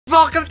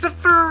Welcome to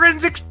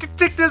Forensics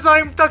Detectors.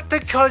 I'm Dr.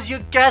 Cos, your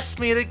gas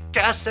meter,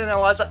 gas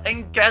analyzer,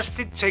 and gas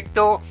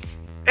detector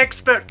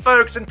expert,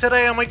 folks. And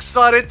today I'm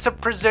excited to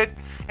present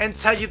and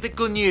tell you the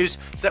good news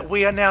that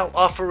we are now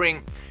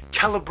offering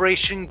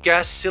calibration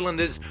gas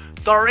cylinders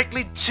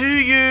directly to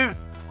you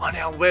on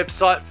our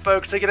website,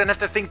 folks. So you don't have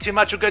to think too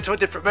much or go to a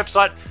different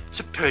website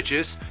to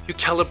purchase your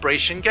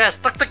calibration gas.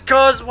 Dr.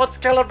 Cos, what's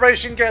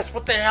calibration gas?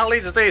 What the hell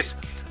is this?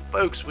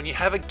 Folks, when you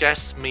have a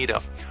gas meter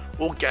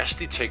or gas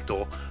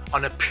detector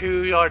on a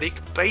periodic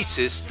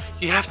basis,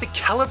 you have to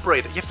calibrate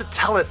it. You have to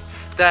tell it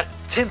that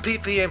 10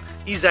 ppm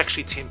is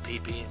actually 10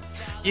 ppm.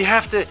 You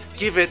have to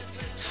give it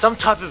some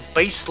type of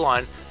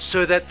baseline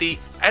so that the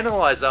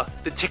analyzer,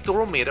 detector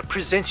or meter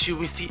presents you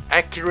with the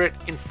accurate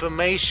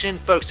information,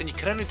 folks. And you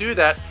can only do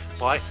that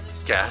by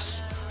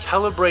gas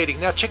calibrating.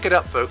 Now check it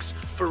out, folks.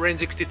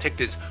 Forensics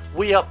Detectors,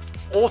 we are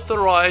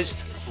authorized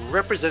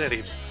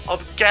representatives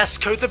of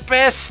Gasco, the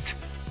best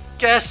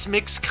gas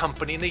mix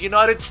company in the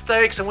United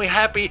States, and we're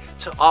happy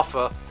to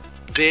offer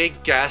their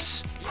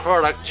gas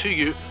product to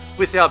you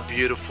with our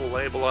beautiful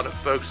label on it,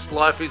 folks.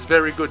 Life is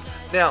very good.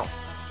 Now,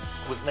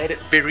 we've made it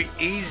very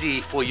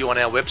easy for you on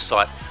our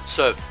website.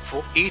 So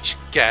for each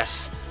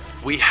gas,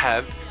 we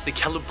have the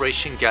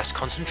calibration gas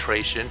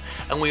concentration,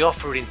 and we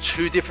offer it in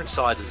two different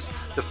sizes.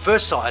 The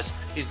first size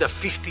is the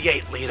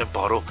 58-liter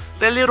bottle,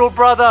 the little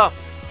brother,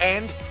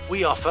 and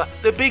we offer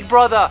the big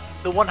brother,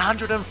 the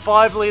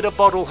 105-liter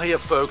bottle here,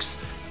 folks.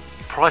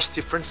 Price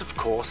difference, of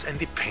course, and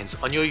depends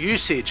on your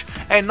usage.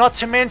 And not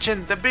to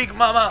mention the big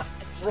mama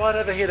right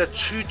over here, the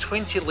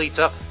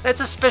 220-liter. That's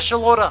a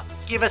special order.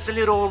 Give us a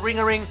little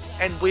ring-a-ring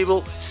and we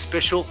will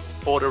special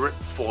order it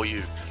for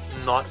you.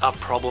 Not a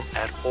problem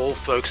at all,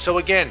 folks. So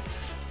again,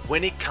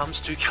 when it comes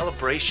to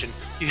calibration,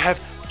 you have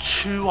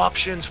two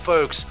options,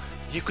 folks.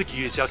 You could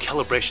use our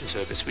calibration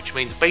service, which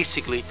means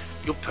basically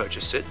you'll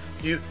purchase it,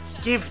 you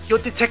give your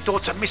detector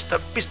to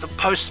Mr.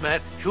 Postman,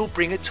 he'll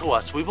bring it to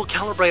us, we will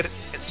calibrate it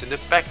and send it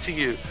back to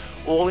you.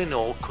 All in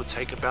all, could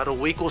take about a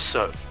week or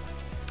so.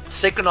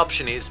 Second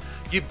option is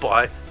you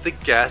buy the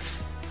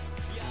gas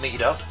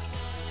meter,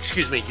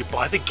 you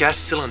buy the gas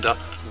cylinder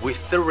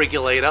with the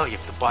regulator. You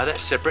have to buy that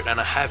separate,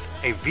 and I have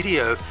a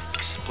video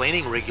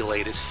explaining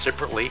regulators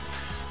separately.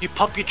 You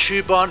pop your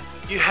tube on,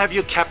 you have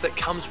your cap that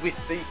comes with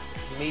the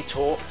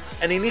meter,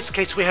 and in this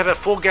case we have a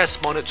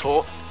 4-gas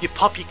monitor. You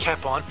pop your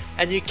cap on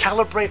and you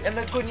calibrate, and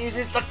the good news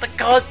is, Dr.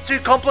 Cos, too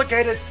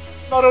complicated.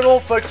 Not at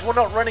all, folks. We're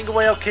not running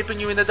away or keeping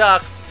you in the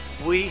dark.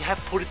 We have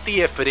put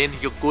the effort in.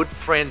 Your good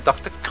friend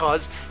Dr.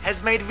 Cos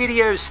has made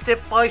videos step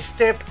by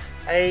step,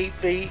 A,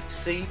 B,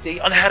 C, D,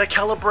 on how to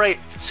calibrate,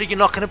 so you're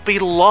not going to be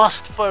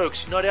lost,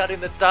 folks. You're not out in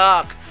the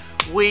dark.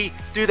 We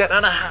do that,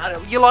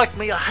 and you like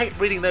me, I hate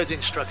reading those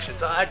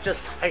instructions. I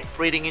just hate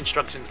reading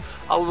instructions.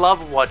 I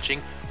love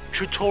watching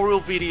tutorial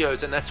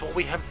videos, and that's what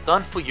we have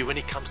done for you when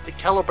it comes to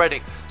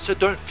calibrating. So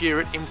don't fear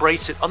it,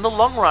 embrace it. On the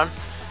long run,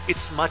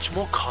 it's much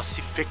more cost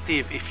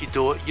effective if you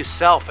do it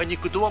yourself, and you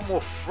could do it more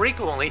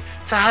frequently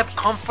to have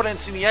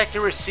confidence in the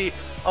accuracy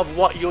of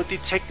what you're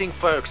detecting,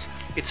 folks.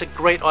 It's a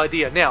great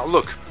idea. Now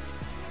look,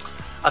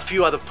 a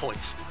few other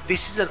points.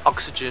 This is an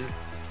oxygen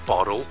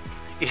bottle.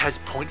 It has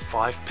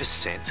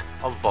 0.5%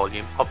 of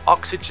volume of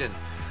oxygen.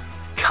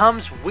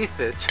 Comes with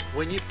it,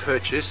 when you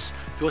purchase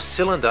your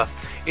cylinder,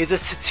 is a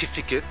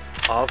certificate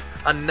of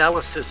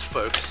analysis,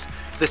 folks.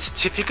 The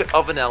certificate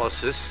of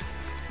analysis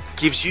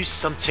gives you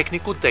some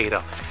technical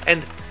data,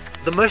 and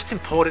the most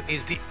important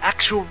is the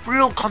actual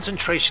real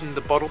concentration in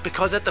the bottle,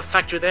 because at the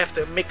factory they have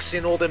to mix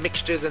in all the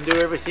mixtures and do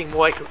everything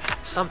right.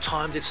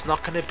 Sometimes it's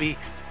not going to be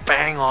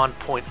bang on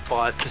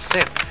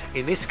 0.5%.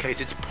 In this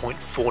case it's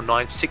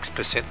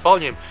 0.496%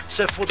 volume.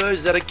 So for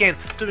those that, again,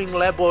 doing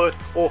lab work,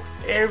 or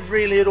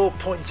every little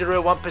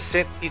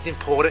 0.01% is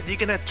important, you're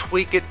going to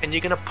tweak it and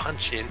you're going to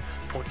punch in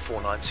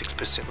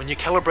 0.496% when you're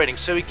calibrating.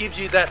 So it gives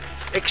you that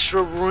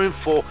extra room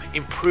for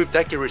improved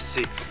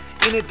accuracy.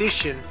 In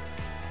addition,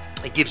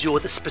 it gives you all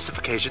the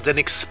specifications and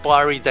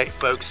expiry date,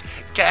 folks.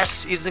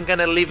 Gas isn't going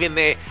to live in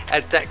there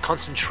at that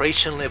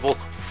concentration level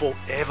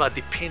forever.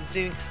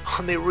 Depending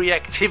on the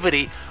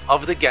reactivity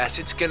of the gas,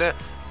 it's going to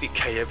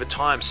decay over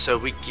time. So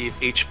we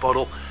give each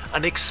bottle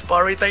an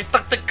expiry date.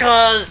 Dr.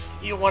 Cos,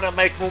 you want to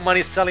make more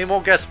money selling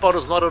more gas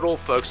bottles? Not at all,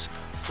 folks.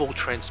 Full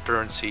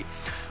transparency.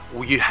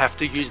 You have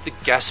to use the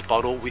gas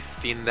bottle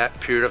within that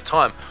period of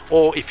time.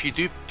 Or if you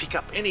do pick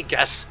up any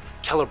gas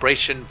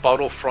calibration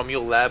bottle from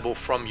your lab or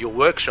from your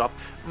workshop,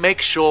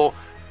 make sure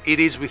it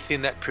is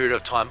within that period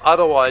of time.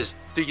 Otherwise,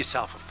 do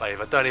yourself a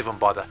favor, don't even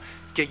bother.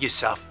 Get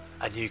yourself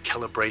a new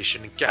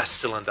calibration gas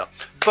cylinder,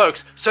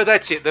 folks. So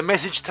that's it. The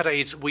message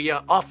today is we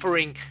are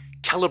offering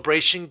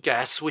calibration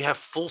gas. We have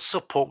full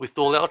support with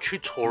all our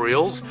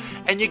tutorials,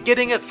 and you're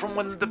getting it from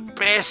one of the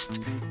best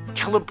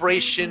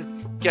calibration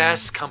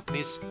gas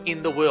companies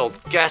in the world,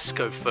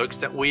 Gasco, folks,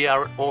 that we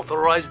are an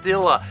authorized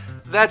dealer.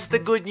 That's the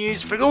good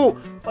news. Oh,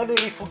 I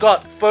nearly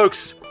forgot,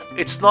 folks.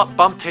 It's not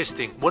bump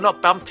testing. We're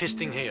not bump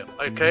testing here,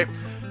 okay?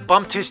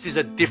 Bump test is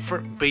a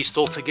different beast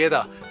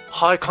altogether.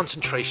 High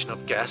concentration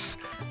of gas.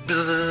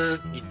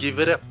 Bzzz, you give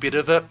it a bit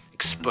of a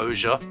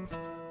exposure.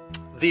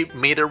 the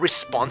meter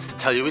responds to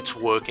tell you it's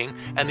working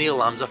and the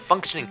alarms are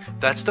functioning.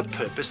 That's the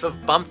purpose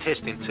of bump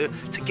testing, to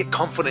get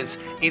confidence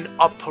in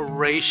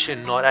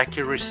operation, not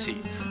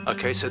accuracy.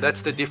 Okay, so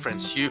that's the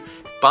difference. You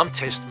bump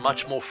test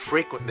much more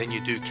frequent than you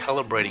do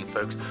calibrating,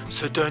 folks.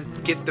 So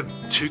don't get them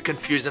too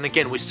confused. And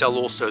again, we sell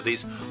also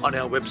these on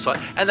our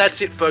website. And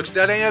that's it, folks.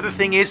 The only other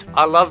thing is,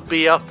 I love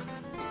beer.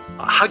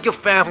 Hug your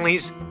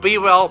families. Be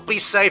well, be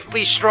safe,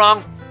 be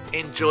strong.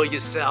 Enjoy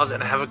yourselves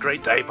and have a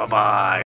great day. Bye-bye.